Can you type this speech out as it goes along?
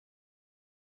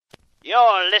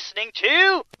You're listening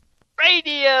to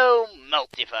Radio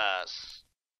Multiverse.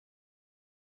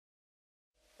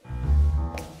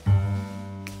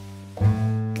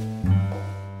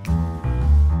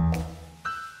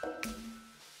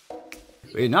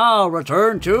 We now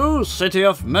return to City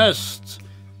of Mist,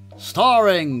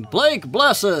 starring Blake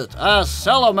Blessed as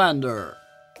Salamander,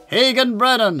 Hagen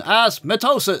Brennan as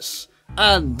Mitosis,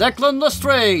 and Declan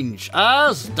Lestrange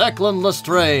as Declan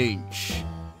Lestrange.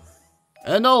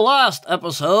 In the last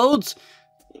episodes,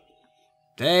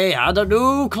 they had a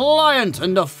new client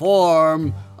in the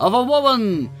form of a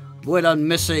woman with a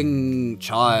missing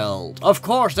child. Of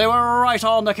course, they were right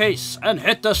on the case and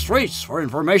hit the streets for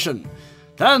information.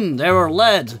 Then they were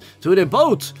led to the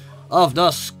boat of the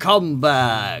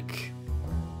scumbag.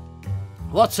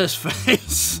 What's his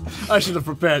face? I should have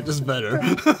prepared this better.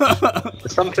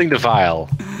 Something the Vile.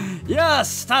 Yes,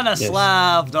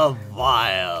 Stanislav the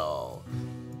Vile.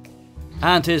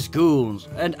 And his goons.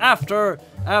 And after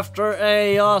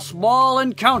a small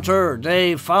encounter,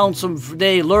 they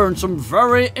learned some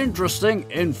very interesting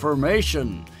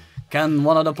information. Can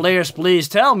one of the players please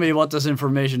tell me what this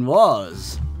information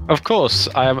was? Of course,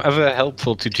 I am ever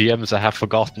helpful to GMs that have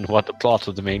forgotten what the plot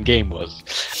of the main game was.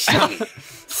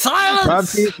 Silence! One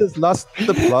Piece has lost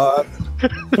the plot.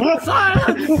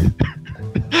 Silence!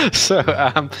 So,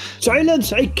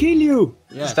 Silence, I kill you!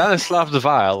 Yeah. Stanislav the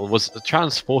Vile was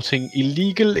transporting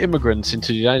illegal immigrants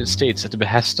into the United States at the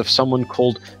behest of someone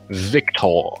called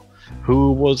Victor,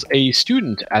 who was a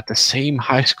student at the same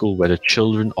high school where the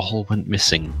children all went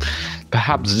missing.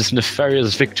 Perhaps this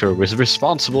nefarious Victor was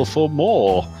responsible for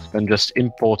more than just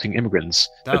importing immigrants.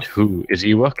 But who is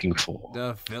he working for?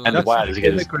 And why is he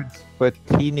getting Immigrants, but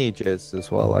teenagers as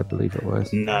well, I believe it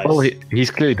was. Nice. Well, he's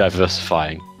clearly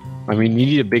diversifying. I mean, you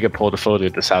need a bigger portfolio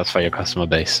to satisfy your customer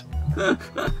base.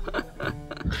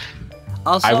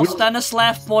 Also,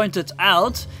 Stanislav pointed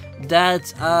out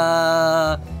that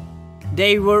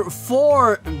they were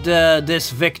for this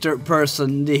Victor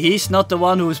person. He's not the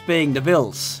one who's paying the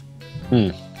bills.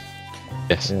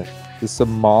 Yes. Yeah. He's a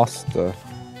master.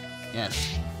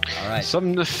 Yes. Alright.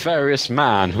 Some nefarious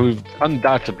man who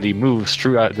undoubtedly moves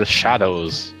throughout the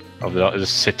shadows of the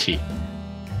city.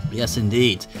 Yes,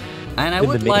 indeed. And I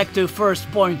would like to first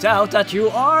point out that you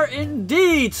are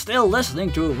indeed still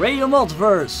listening to Radio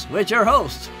Multiverse with your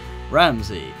host,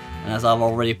 Ramsey. And as I've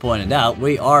already pointed out,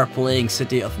 we are playing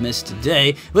City of Mist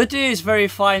today with these very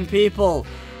fine people.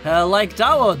 Like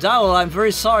Douwe. Douwe, I'm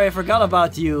very sorry I forgot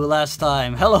about you last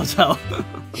time. Hello, Douwe.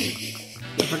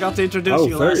 I forgot to introduce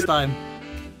you last time.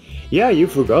 Yeah, you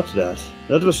forgot that.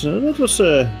 That was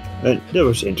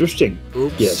interesting.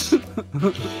 Oops. Yes.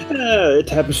 It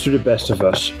happens to the best of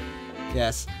us.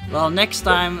 Yes. Well, next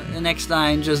time,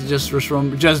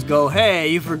 just go, hey,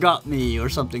 you forgot me, or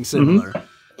something similar.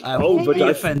 I won't be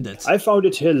offended. I found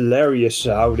it hilarious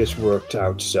how this worked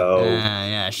out, so...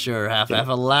 Yeah, sure. Have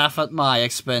a laugh at my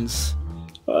expense.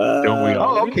 Don't we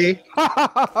all? Okay.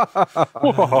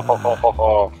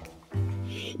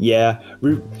 Yeah.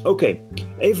 Okay.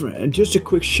 Even and just a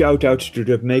quick shout out to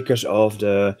the makers of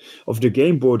the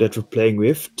game board that we're playing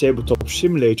with, Tabletop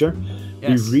Simulator.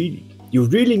 Yes. You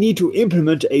really need to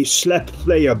implement a slap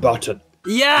player button.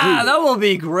 Yeah, that will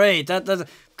be great.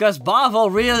 Because Bavo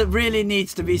really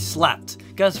needs to be slapped.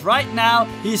 Because right now,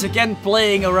 he's again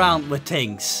playing around with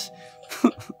things.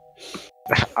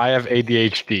 I have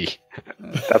ADHD.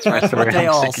 That's my story. They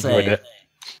I'm all sticking with say. it.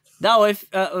 Now,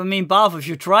 Bavo, if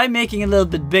you try making it a little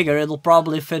bit bigger, it'll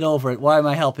probably fit over it. Why am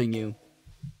I helping you?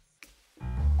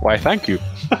 Why, thank you.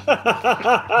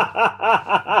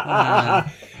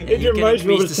 It reminds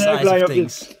me of the tagline of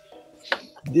this.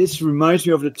 This reminds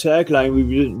me of the tagline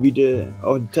we did,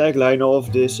 or the tagline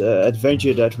of this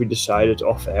adventure that we decided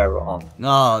off air on.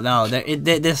 No,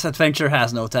 this adventure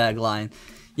has no tagline.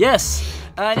 Yes,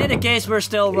 and in the case we're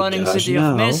still running City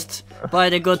of Mist by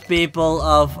the good people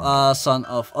of Son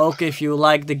of Oak. If you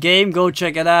like the game, go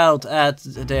check it out at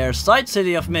their site,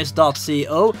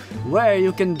 cityofmist.co, where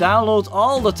you can download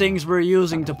all the things we're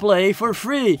using to play for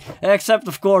free, except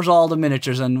of course all the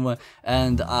miniatures and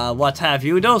what have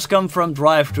you. Those come from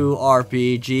Drive-Thru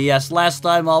RPG. As last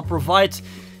time, I'll provide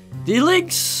the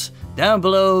links down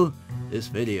below this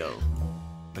video.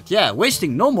 But yeah,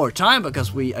 wasting no more time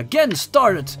because we again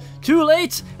started too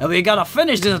late and we gotta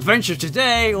finish this adventure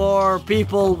today or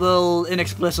people will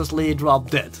inexplicably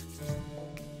drop dead.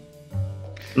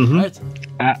 Right?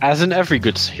 As in every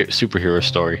good superhero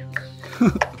story.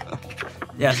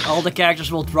 Yes, all the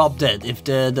characters will drop dead if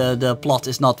the plot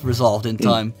is not resolved in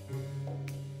time.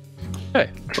 Hey.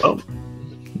 Well,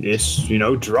 yes,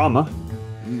 drama.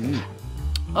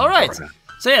 Alright.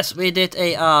 So yes, we did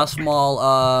a small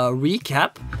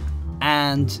recap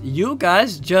and you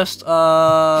guys just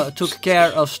took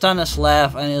care of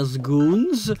Stanislav and his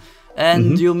goons,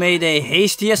 and you made a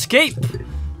hasty escape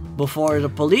before the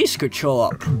police could show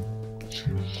up.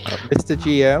 Mr.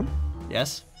 GM?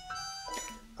 Yes?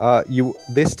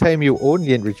 This time you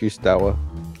only introduced Douwe.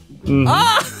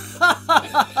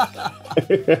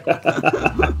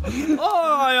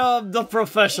 I am the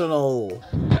professional.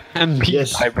 And me,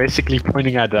 by basically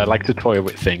pointing out that I like to toy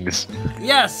with things.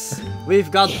 Yes, we've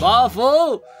got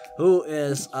Bavo, who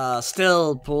is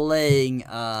still playing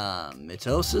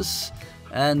Mitosis,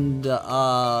 and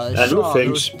Sean,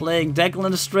 who's playing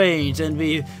Declan Strange, and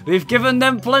we've given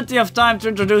them plenty of time to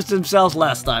introduce themselves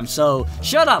last time. So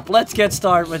shut up, let's get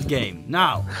started with game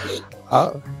now.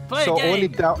 Play a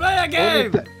game. Play a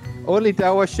game. Only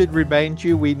Douwe should remind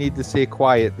you we need to stay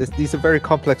quiet. These are very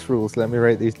complex rules. Let me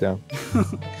write these down.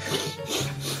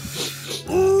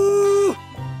 Ooh.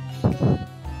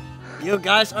 You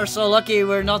guys are so lucky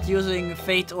we're not using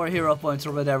fate or hero points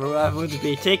or whatever. I would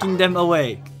be taking them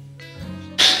away.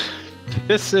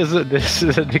 This is a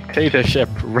dictatorship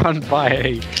run by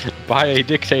a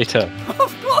dictator.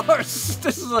 Of course,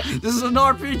 this is an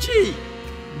RPG.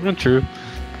 Not true.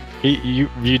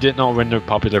 You did not win the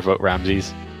popular vote,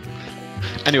 Ramses.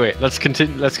 Anyway, let's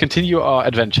continue our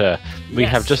adventure. We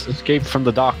have just escaped from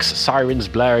the docks, sirens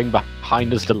blaring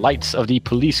behind us, the lights of the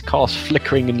police cars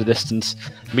flickering in the distance.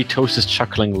 Mitosis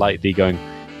chuckling lightly, going,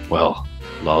 "Well,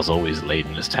 law's always late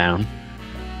in this town."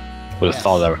 Would have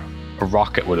thought a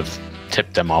rocket would have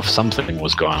tipped them off. Something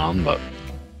was going on, but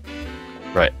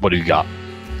right. What do you got?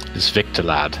 This Victor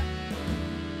lad.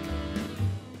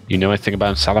 You know anything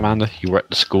about Salamander? You were at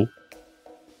the school.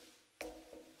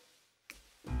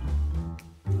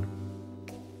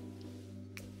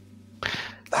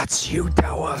 That's you,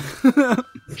 Douwe.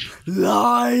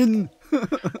 Line.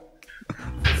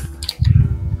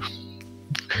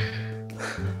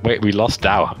 Wait, we lost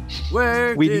Douwe.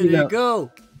 Where did he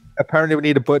go? Apparently we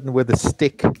need a button with a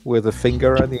stick with a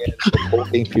finger on the end for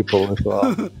holding people as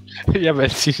well. Yeah, but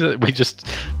it seems that we just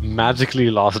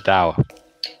magically lost Douwe.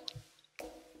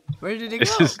 Where did he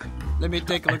go? Let me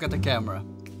take a look at the camera.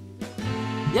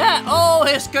 Yeah, oh,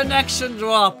 his connection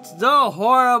dropped. The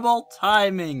horrible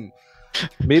timing.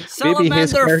 Maybe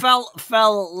Salamander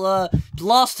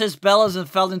lost his balance and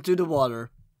fell into the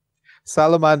water.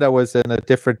 Salamander was in a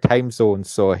different time zone,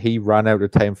 so he ran out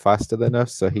of time faster than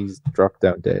us, so he's dropped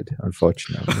down dead,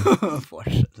 unfortunately.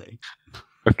 Unfortunately.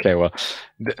 Okay, well,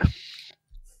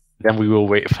 then we will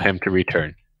wait for him to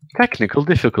return. Technical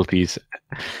difficulties.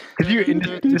 Could you in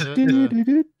this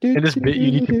bit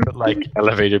you need to put like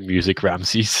elevator music,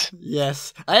 Ramses?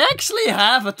 Yes, I actually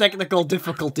have a technical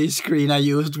difficulty screen I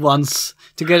used once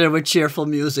together with cheerful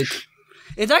music.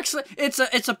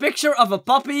 It's a picture of a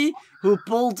puppy who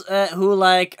pulled out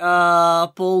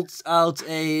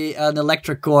an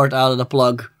electric cord out of the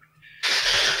plug.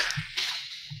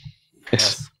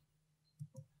 Yes.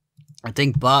 I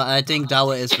think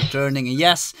Douwe is returning.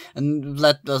 Yes, and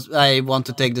I want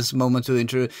to take this moment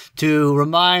to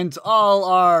remind all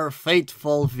our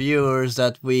faithful viewers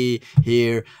that we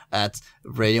here at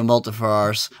Radio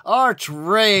Multiverse are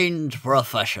trained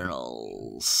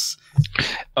professionals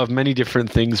of many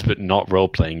different things, but not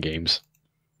role-playing games.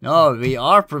 No, we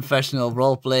are professional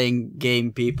role-playing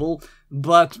game people,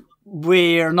 but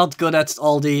we're not good at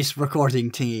all these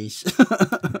recording thingies.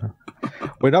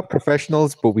 We're not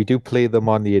professionals, but we do play them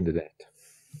on the internet.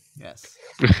 Yes.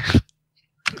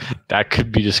 That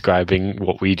could be describing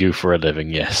what we do for a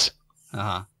living, yes.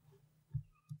 Uh-huh.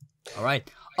 All right.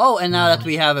 Oh, and now that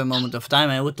we have a moment of time,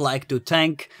 I would like to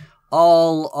thank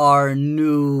all our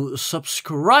new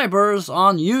subscribers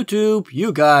on YouTube.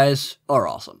 You guys are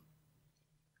awesome.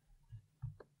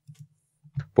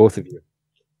 Both of you.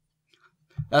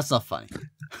 That's not funny.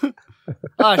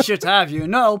 I should have you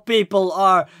know, people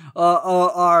are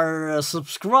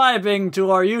subscribing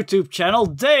to our YouTube channel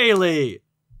daily.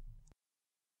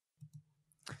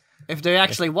 If they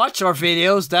actually watch our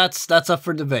videos, that's up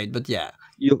for debate. But yeah,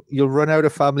 you'll run out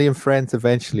of family and friends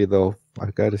eventually, though.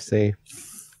 I gotta say.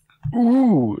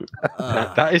 Ooh,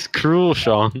 that is cruel,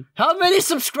 Sean. How many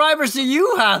subscribers do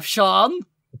you have, Sean?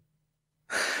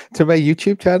 To my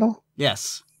YouTube channel?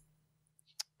 Yes.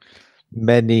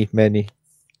 Many. Many.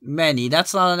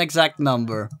 That's not an exact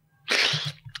number.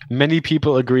 Many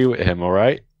people agree with him, all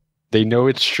right? They know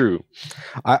it's true.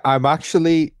 I'm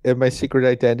actually, in my secret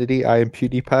identity, I am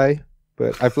PewDiePie,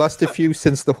 but I've lost a few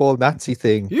since the whole Nazi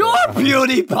thing. You're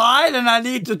PewDiePie, then I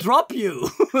need to drop you.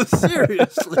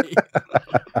 Seriously.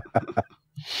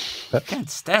 I can't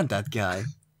stand that guy.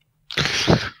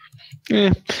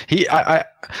 Yeah,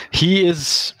 he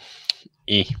is...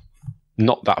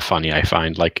 not that funny. I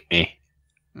find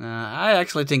I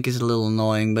actually think he's a little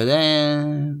annoying, but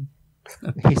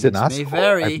he's an asshole.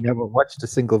 I've never watched a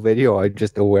single video. I'm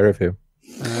just aware of him.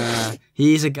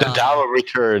 He's a guy. The Douwe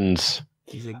returns.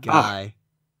 He's a guy.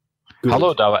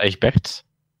 Hallo Douwe Egberts.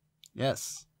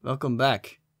 Yes, welcome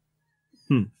back.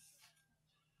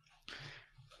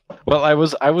 Well, I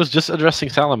was just addressing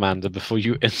Salamander before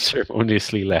you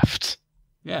unceremoniously left.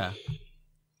 Yeah.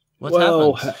 What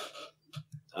happened?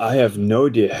 I have no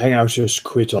idea. Hangout just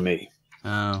quit on me.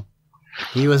 Oh.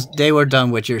 They were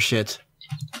done with your shit.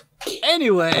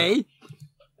 Anyway.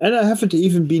 And I haven't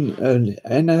even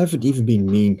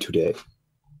been mean today.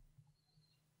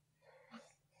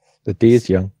 The day is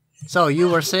young. So you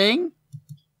were saying?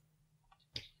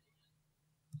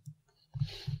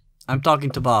 I'm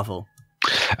talking to Bavel.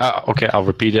 Okay, I'll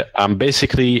repeat it.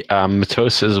 Basically,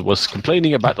 Mitosis was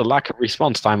complaining about the lack of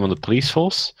response time on the police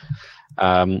force.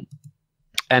 And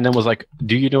then was like,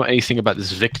 do you know anything about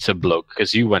this Victor bloke?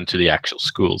 Because you went to the actual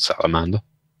school, Salamander.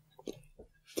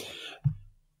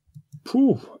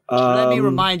 Let me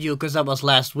remind you, because that was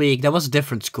last week. That was a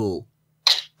different school.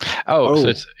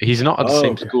 So he's not at the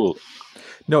same school.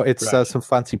 No, it's some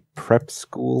fancy prep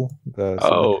school,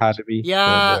 some academy.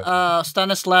 Yeah,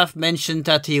 Stanislav mentioned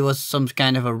that he was some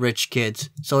kind of a rich kid.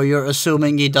 So you're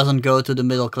assuming he doesn't go to the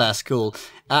middle class school.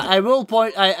 I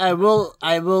will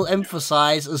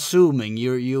emphasize assuming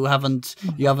you haven't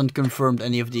confirmed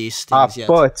any of these things yet.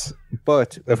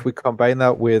 But if we combine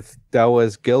that with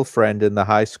Douwe's girlfriend in the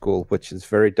high school, which is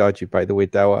very dodgy, by the way,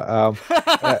 Douwe.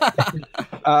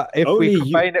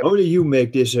 Only you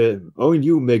make this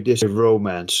a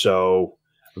romance, so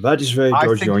that is very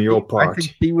dodgy on your part. I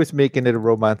think he was making it a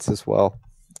romance as well.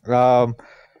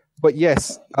 But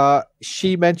yes,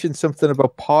 she mentioned something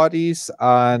about parties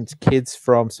and kids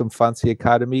from some fancy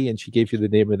academy, and she gave you the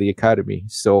name of the academy.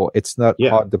 So it's not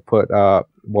hard to put 1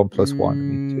 +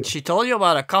 1. She told you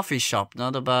about a coffee shop,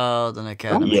 not about an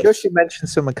academy. I'm sure she mentioned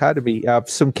some academy.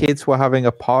 Some kids were having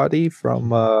a party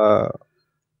from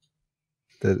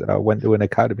that went to an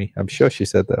academy. I'm sure she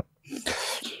said that.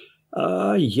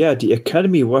 The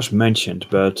academy was mentioned,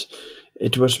 but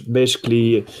it was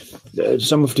basically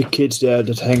some of the kids there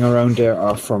that hang around there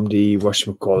are from the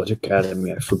whatchamacallit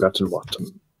academy. I've forgotten what.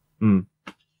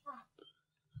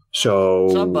 So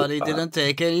somebody didn't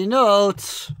take any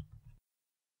notes.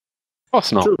 Of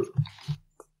course not. True.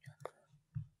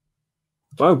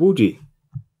 Why would he?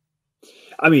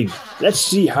 I mean, let's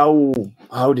see how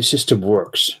the system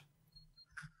works.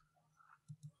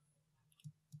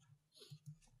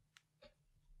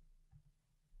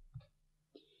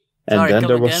 And sorry, then come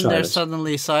there was again. silence. There's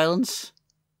suddenly silence.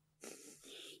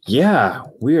 Yeah,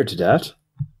 weird that.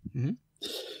 Mm-hmm.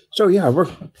 So yeah,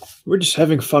 we're just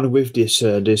having fun with this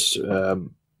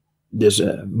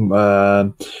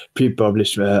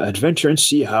pre-published adventure and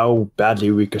see how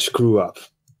badly we can screw up.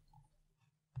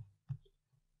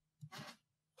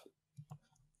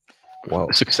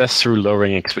 Well, success through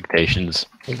lowering expectations.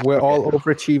 We're all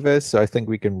overachievers, so I think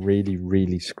we can really,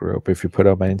 really screw up if you put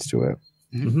our minds to it.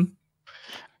 Mm-hmm.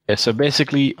 Yeah, so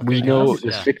basically, we know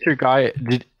this Victor guy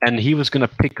did, and he was going to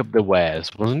pick up the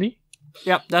wares, wasn't he?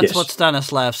 Yep, that's what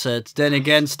Stanislav said. Then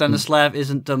again, Stanislav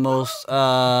isn't the most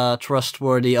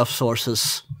trustworthy of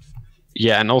sources.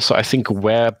 Yeah, and also I think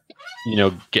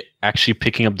actually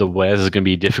picking up the wares is going to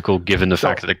be difficult given the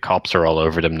fact that the cops are all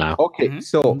over them now. Okay,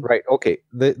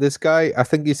 this guy, I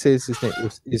think he says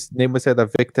his name was either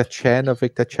Victor Chen or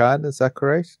Victor Chan. Is that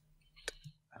correct?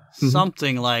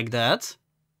 Something like that.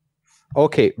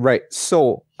 Okay, right.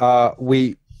 So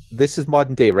this is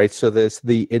modern day, right? So there's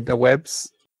the interwebs.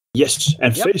 Yes,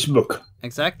 and Facebook.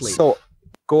 Exactly. So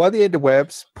go on the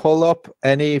interwebs, pull up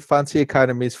any fancy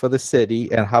academies for the city,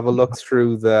 and have a look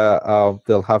through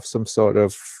they'll have some sort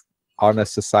of honor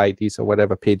societies or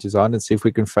whatever pages on, and see if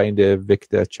we can find a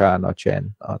Victor Chan or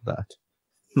Chen on that.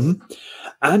 Mm-hmm.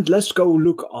 And let's go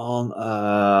look on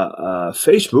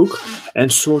Facebook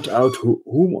and sort out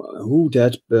who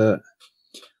that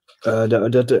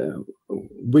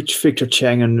which Victor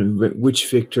Chang and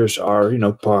which Victors are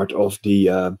part of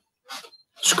the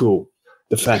school,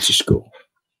 the fancy school.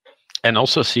 And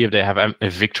also see if they have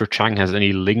if Victor Chang has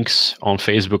any links on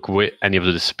Facebook with any of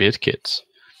the disappeared kids.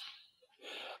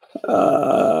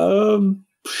 You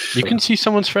can see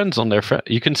someone's friends on their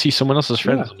you can see someone else's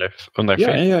friends on their Facebook.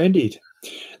 Yeah, indeed.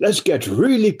 Let's get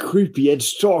really creepy and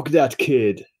stalk that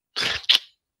kid.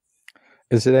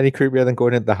 Is it any creepier than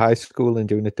going into the high school and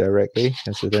doing it directly?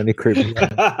 Is it any creepier?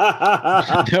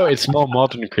 No, it's more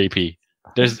modern creepy.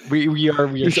 We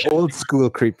are old school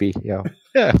creepy. Yeah.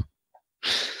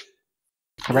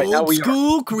 Right now, old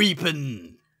school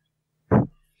creeping.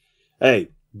 Hey,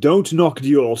 Don't knock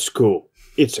the old school.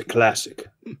 It's a classic.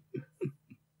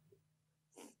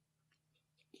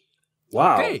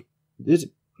 Wow. Okay. This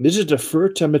is the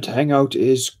third time that Hangout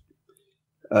is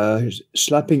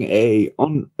slapping a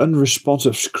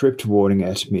unresponsive script warning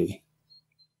at me.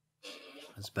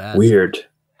 That's bad. Weird.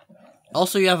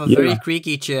 Also, you have a very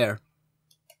creaky chair.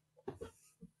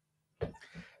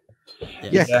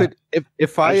 Yeah,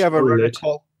 if I ever run a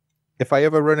call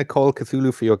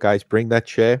Cthulhu for you guys, bring that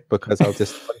chair, because I'll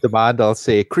just on demand I'll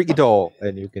say creaky door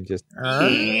and you can just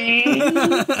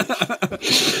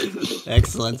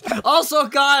Excellent. Also,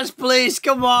 guys, please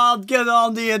come on, get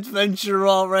on the adventure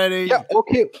already. Yeah,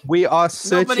 okay. We are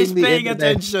searching Nobody's the paying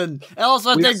internet. attention. I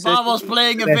also think Pavel's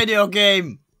playing a video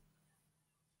game.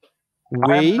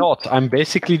 I'm not. I'm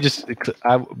basically just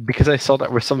because I saw that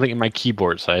there was something in my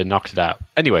keyboard, so I knocked it out.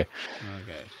 Anyway.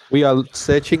 Okay. We are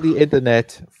searching the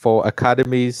internet for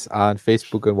academies and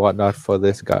Facebook and whatnot for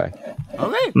this guy.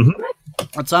 Okay.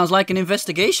 That sounds like an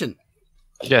investigation.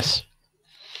 Yes.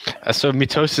 So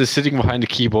Mitosis is sitting behind the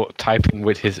keyboard typing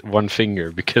with his one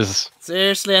finger because...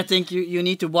 Seriously, I think you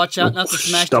need to watch out not to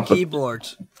smash the keyboard.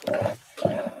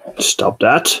 Stop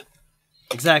that.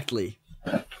 Exactly.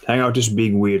 Hangout is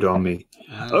being weird on me.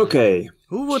 Okay.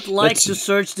 Who would like to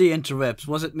search the interwebs?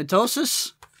 Was it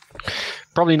Mitosis?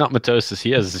 Probably not Mitosis. He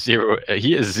has zero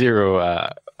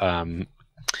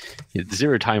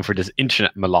time for this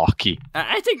internet malarkey.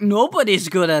 I think nobody's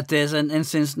good at this, and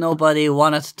since nobody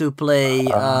wanted to play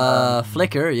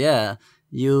Flickr, yeah,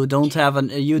 you don't have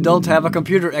a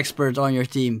computer expert on your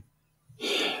team.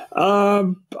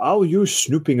 I'll use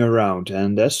snooping around,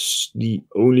 and that's the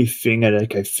only thing that I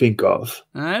can think of.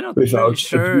 I'm not really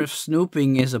sure if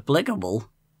snooping is applicable.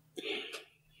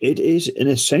 It is an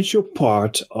essential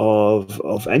part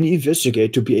of any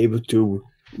investigator to be able to,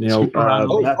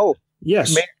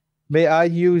 yes. May I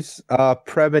use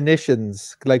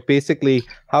premonitions? Like basically,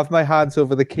 have my hands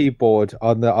over the keyboard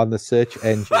on the search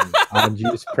engine and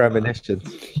use premonitions.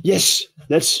 Yes,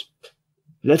 let's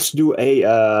do a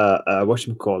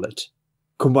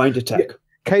combined attack. Yeah,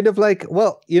 kind of like,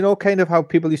 well, kind of how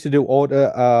people used to do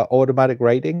automatic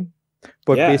writing,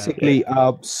 but basically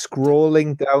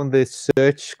scrolling down the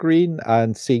search screen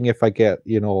and seeing if I get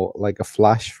like a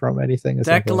flash from anything. Or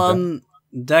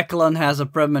Declan has a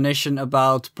premonition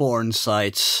about porn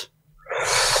sites.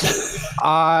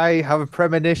 I have a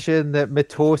premonition that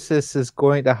Mitosis is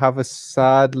going to have a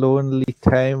sad, lonely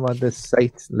time on the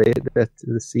site later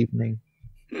this evening.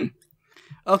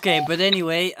 Okay, but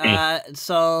anyway,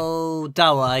 so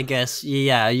Douwe, I guess,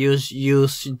 use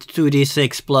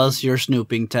 2d6 plus your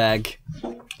snooping tag.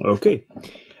 Okay.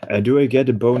 Do I get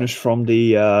a bonus from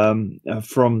the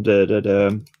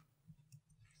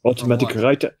automatic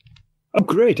writer? Oh,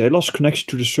 great! I lost connection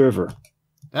to the server.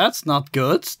 That's not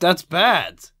good. That's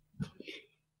bad.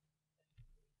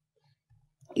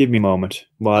 Give me a moment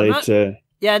while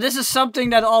Yeah, this is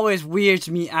something that always weirds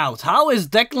me out. How is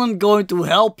Declan going to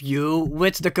help you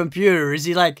with the computer? Is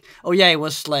he like, oh yeah, he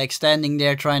was like standing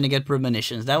there trying to get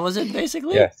premonitions. That was it,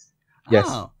 basically? Yes. Yes.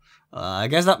 Oh. I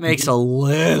guess that makes a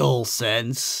little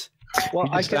sense. Well,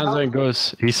 he stands there and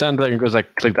goes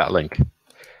like, click that link.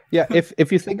 Yeah,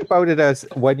 if you think about it as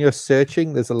when you're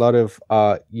searching, there's a lot of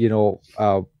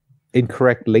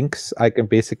incorrect links. I can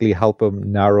basically help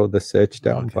him narrow the search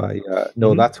down by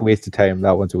that's a waste of time.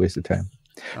 That one's a waste of time.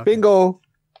 Okay. Bingo.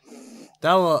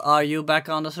 Douwe, are you back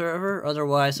on the server?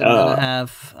 Otherwise, I'm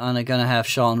gonna have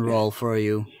Sean roll for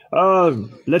you.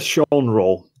 Let Sean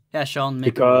roll. Yeah, Sean.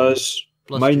 Because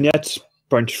my net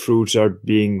punch throughs are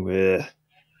being.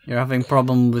 You're having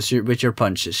problems with your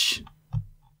punches.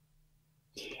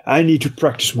 I need to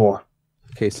practice more.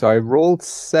 Okay, so I rolled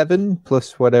 7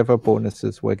 plus whatever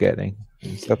bonuses we're getting.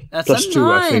 So that's plus a 2,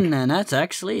 9, I think. and that's a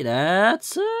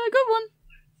good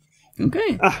one.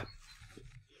 Okay.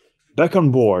 Back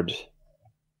on board.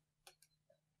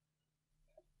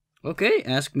 Okay,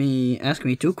 ask me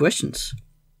 2 questions.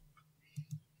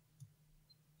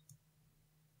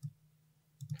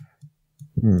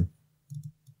 Come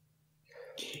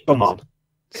on.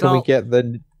 Can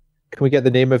we get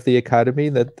the name of the academy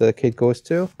that the kid goes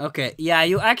to? Okay, yeah,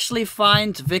 you actually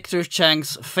find Victor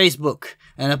Chang's Facebook,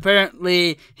 and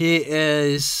apparently he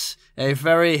is a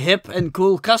very hip and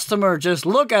cool customer. Just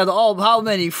look at how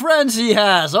many friends he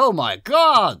has. Oh my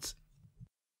god!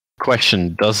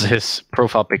 Question: does his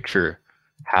profile picture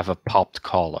have a popped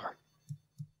collar?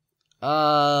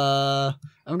 I'm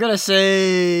gonna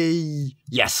say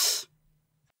yes.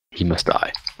 He must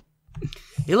die.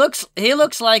 He looks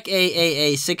like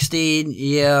a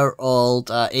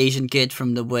 16-year-old Asian kid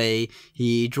from the way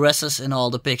he dresses in all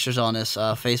the pictures on his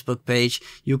Facebook page.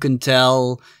 You can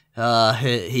tell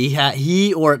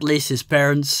He or at least his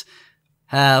parents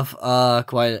have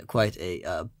quite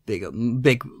a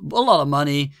lot of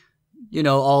money. You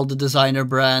know, all the designer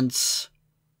brands.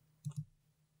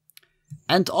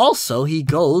 And also, he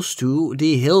goes to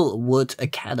the Hillwood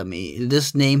Academy.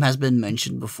 This name has been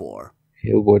mentioned before.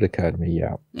 Hillwood Academy,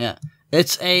 yeah. Yeah.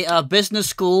 It's a business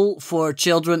school for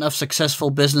children of successful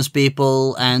business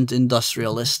people and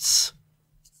industrialists.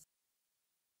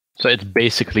 So it's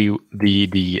basically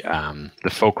the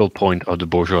focal point of the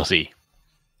bourgeoisie.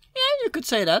 Yeah, you could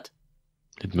say that.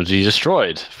 It must be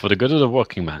destroyed for the good of the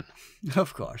working man.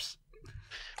 Of course.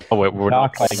 Oh wait, we're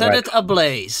not. Set it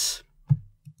ablaze.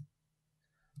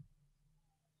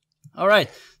 All right.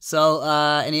 So,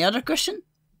 any other question?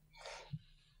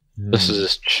 This is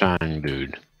this Chang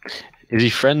dude. Is he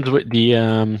friends with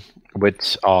the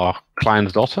with our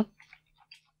client's daughter?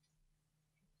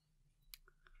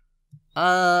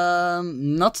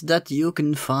 Not that you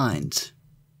can find.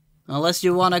 Unless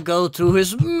you want to go through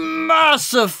his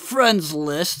massive friends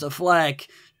list of like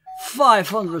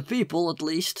 500 people at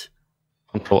least.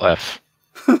 Control F.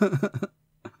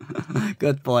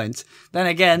 Good point. Then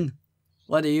again,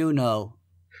 what do you know?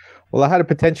 Well, I had a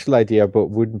potential idea,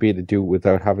 but wouldn't be able to do it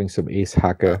without having some ace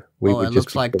hacker. It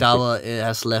looks like Douwe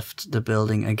has left the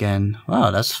building again.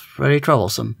 Wow, that's very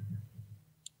troublesome.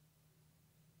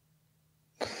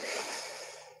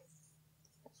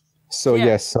 So,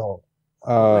 yes, what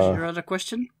was your other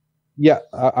question? Yeah,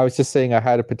 I was just saying I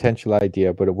had a potential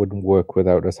idea, but it wouldn't work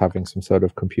without us having some sort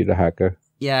of computer hacker.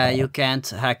 Yeah, you can't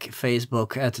hack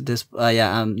Facebook at this.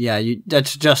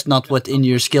 That's just not within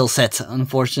your skill set,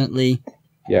 unfortunately.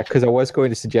 Yeah, because I was going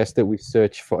to suggest that we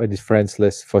search for in his friends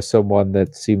list for someone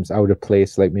that seems out of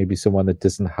place, like maybe someone that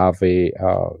doesn't have a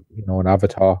an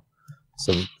avatar,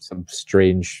 some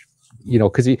strange,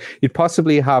 because he'd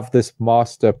possibly have this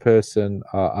master person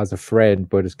as a friend,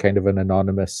 but it's kind of an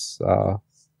anonymous. Are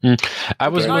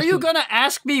you gonna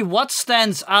ask me what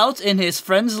stands out in his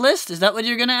friends list? Is that what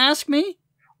you're gonna ask me?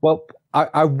 Well,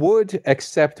 I would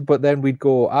accept, but then we'd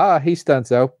go, he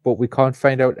stands out, but we can't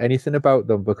find out anything about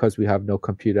them because we have no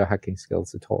computer hacking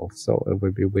skills at all. So it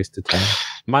would be a waste of time.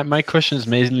 My question is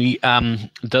mainly,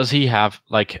 does he have,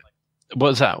 what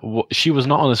is that? She was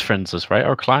not on his friends list, right?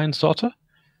 Our client's daughter?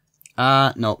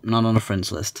 No, not on the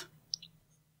friends list.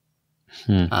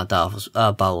 Douwe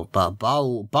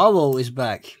is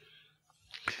back.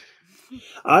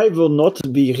 I will not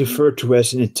be referred to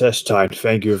as an intestine,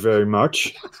 thank you very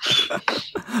much.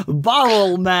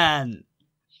 Bowel man!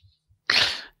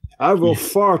 I will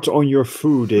fart on your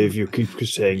food if you keep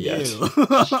saying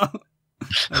that.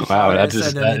 Wow, that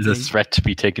is a threat to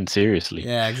be taken seriously.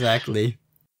 Yeah, exactly.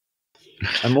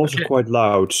 I'm also quite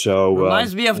loud, so...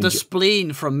 Reminds me of the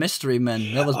spleen from Mystery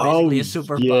Men. That was basically a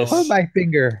superpower. Yes. Oh, my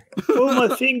finger! Oh,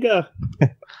 my finger!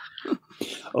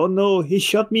 Oh no, he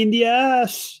shot me in the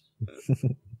ass!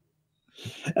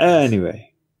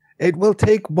 Anyway, it will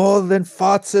take more than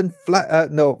forks and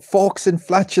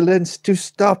flatulence to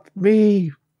stop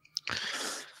me.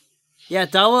 Yeah,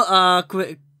 Douwe,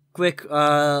 quick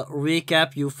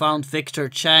recap. You found Victor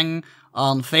Chang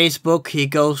on Facebook. He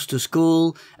goes to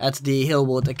school at the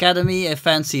Hillwood Academy, a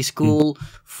fancy school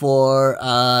for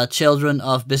children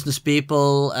of business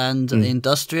people and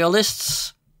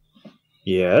industrialists.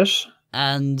 Yes.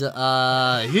 And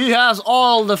he has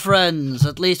all the friends,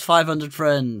 at least 500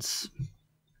 friends.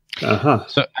 Uh-huh.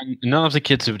 So none of the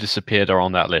kids who've disappeared are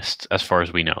on that list, as far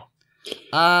as we know.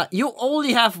 You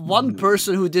only have one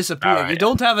person who disappeared. Right. You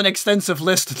don't have an extensive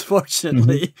list,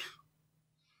 unfortunately.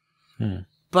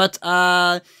 But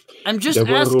I'm just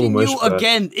asking you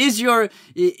again: is your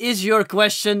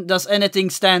question? Does anything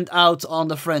stand out on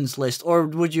the friends list, or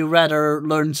would you rather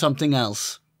learn something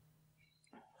else?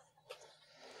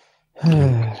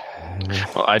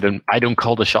 Well, I don't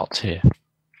call the shots here.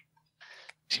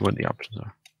 See what the options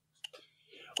are.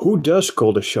 Who does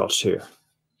call the shots here?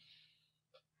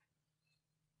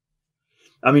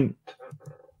 I mean,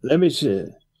 let me see.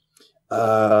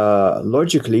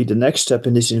 Logically, the next step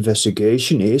in this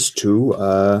investigation is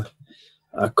to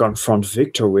confront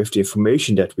Victor with the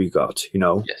information that we got,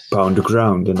 pound the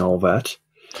ground and all that.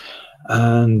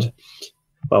 And,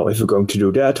 well, if we're going to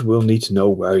do that, we'll need to know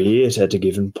where he is at a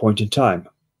given point in time.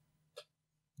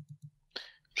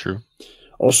 True.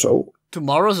 Also,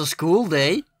 tomorrow's a school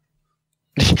day.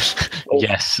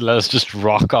 Yes, let us just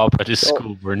rock up at his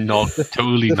school. We're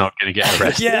totally not going to get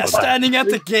arrested. Yeah, standing at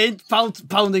the gate,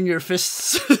 pounding your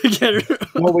fists together.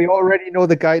 Well, we already know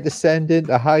the guy to send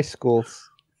into high schools.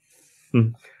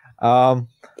 Yeah,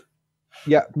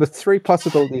 the three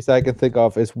possibilities I can think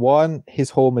of is one, his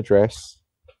home address.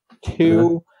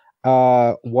 Two,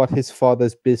 what his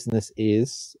father's business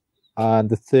is. and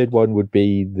the third one would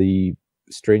be the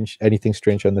anything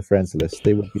strange on the friends list.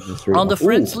 They would be the three. On the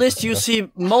friends list, you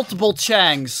see multiple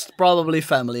Changs, probably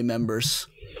family members.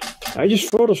 I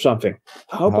just thought of something.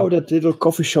 How about that little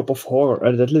coffee shop of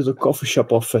horror, that little coffee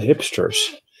shop of hipsters?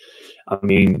 I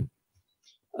mean,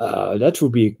 that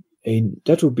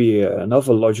would be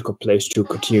another logical place to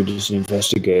continue this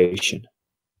investigation.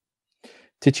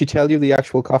 Did she tell you the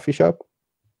actual coffee shop?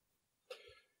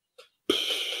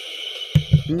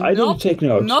 I didn't take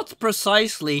notes. Not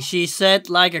precisely. She said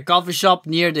like a coffee shop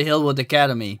near the Hillwood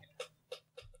Academy.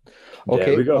 Okay.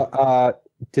 There we go.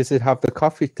 Does it have a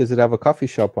coffee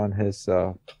shop on his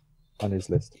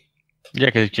list? Yeah,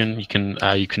 because you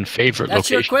can favorite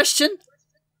That's location. your question?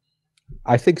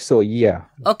 I think so. Yeah.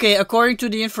 Okay. According to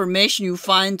the information you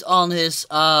find on his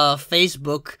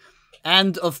Facebook,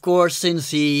 and of course, since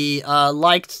he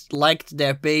liked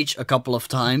their page a couple of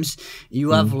times,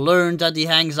 you have learned that he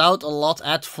hangs out a lot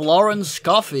at Florence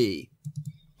Coffee.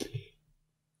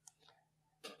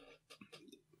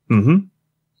 Mm-hmm.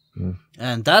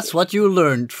 And that's what you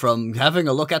learned from having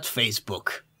a look at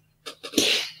Facebook.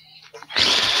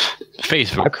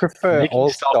 Facebook. I prefer all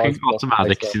stalking stars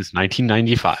automatic since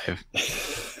 1995.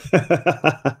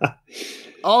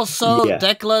 Also, Yeah.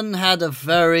 Declan had a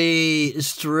very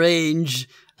strange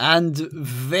and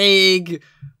vague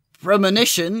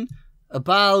premonition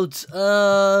about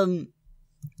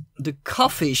the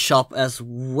coffee shop as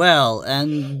well,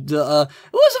 and it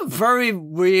was a very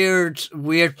weird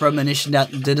premonition that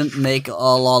didn't make a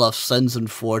lot of sense.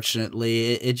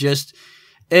 Unfortunately, it just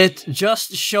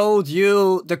showed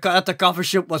you that the coffee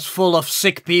shop was full of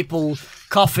sick people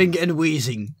coughing and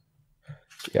wheezing.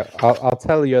 Yeah, I'll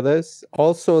tell you this.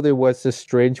 Also, there was a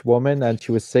strange woman, and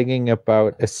she was singing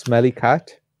about a smelly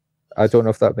cat. I don't know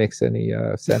if that makes any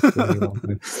sense to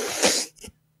anyone.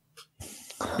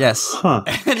 Yes, Huh.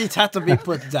 and it had to be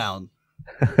put down.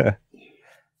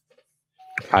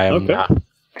 I am. Okay.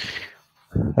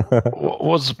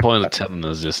 What's the point of telling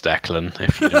us this, Declan,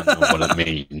 if you don't know what it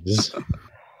means?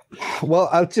 Well,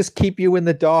 I'll just keep you in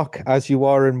the dark, as you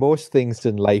are in most things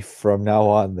in life from now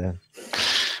on, then.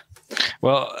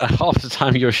 Well, half the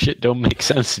time your shit don't make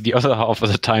sense. The other half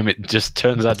of the time it just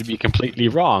turns out to be completely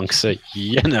wrong. So,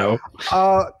 you know.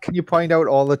 Can you point out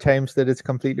all the times that it's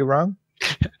completely wrong?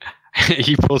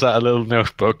 He pulls out a little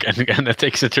notebook and it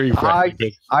takes a 3 breath.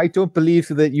 I don't believe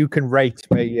that you can write,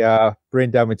 my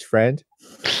brain damaged friend.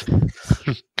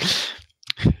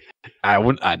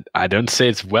 I don't say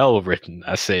it's well written.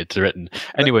 I say it's written.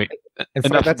 Anyway, In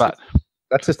enough fact, about.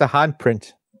 that's just a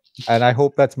handprint, and I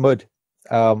hope that's mud.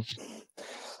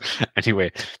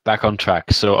 Anyway, back on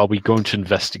track. So, are we going to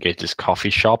investigate this coffee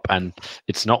shop? And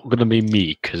it's not going to be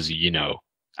me because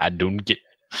I don't get.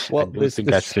 Well, I don't there's think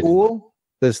the that's school,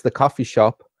 there's the coffee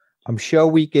shop. I'm sure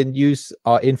we can use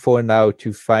our info now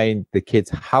to find the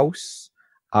kid's house,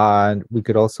 and we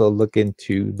could also look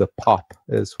into the pop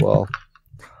as well.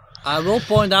 I will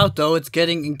point out though, it's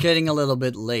getting a little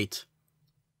bit late.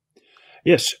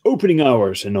 Yes, opening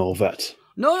hours and all that.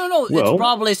 No. Well, it's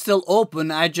probably still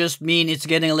open. I just mean it's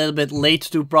getting a little bit late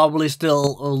to probably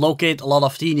still locate a lot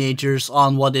of teenagers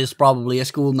on what is probably a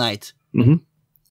school night. Mm-hmm.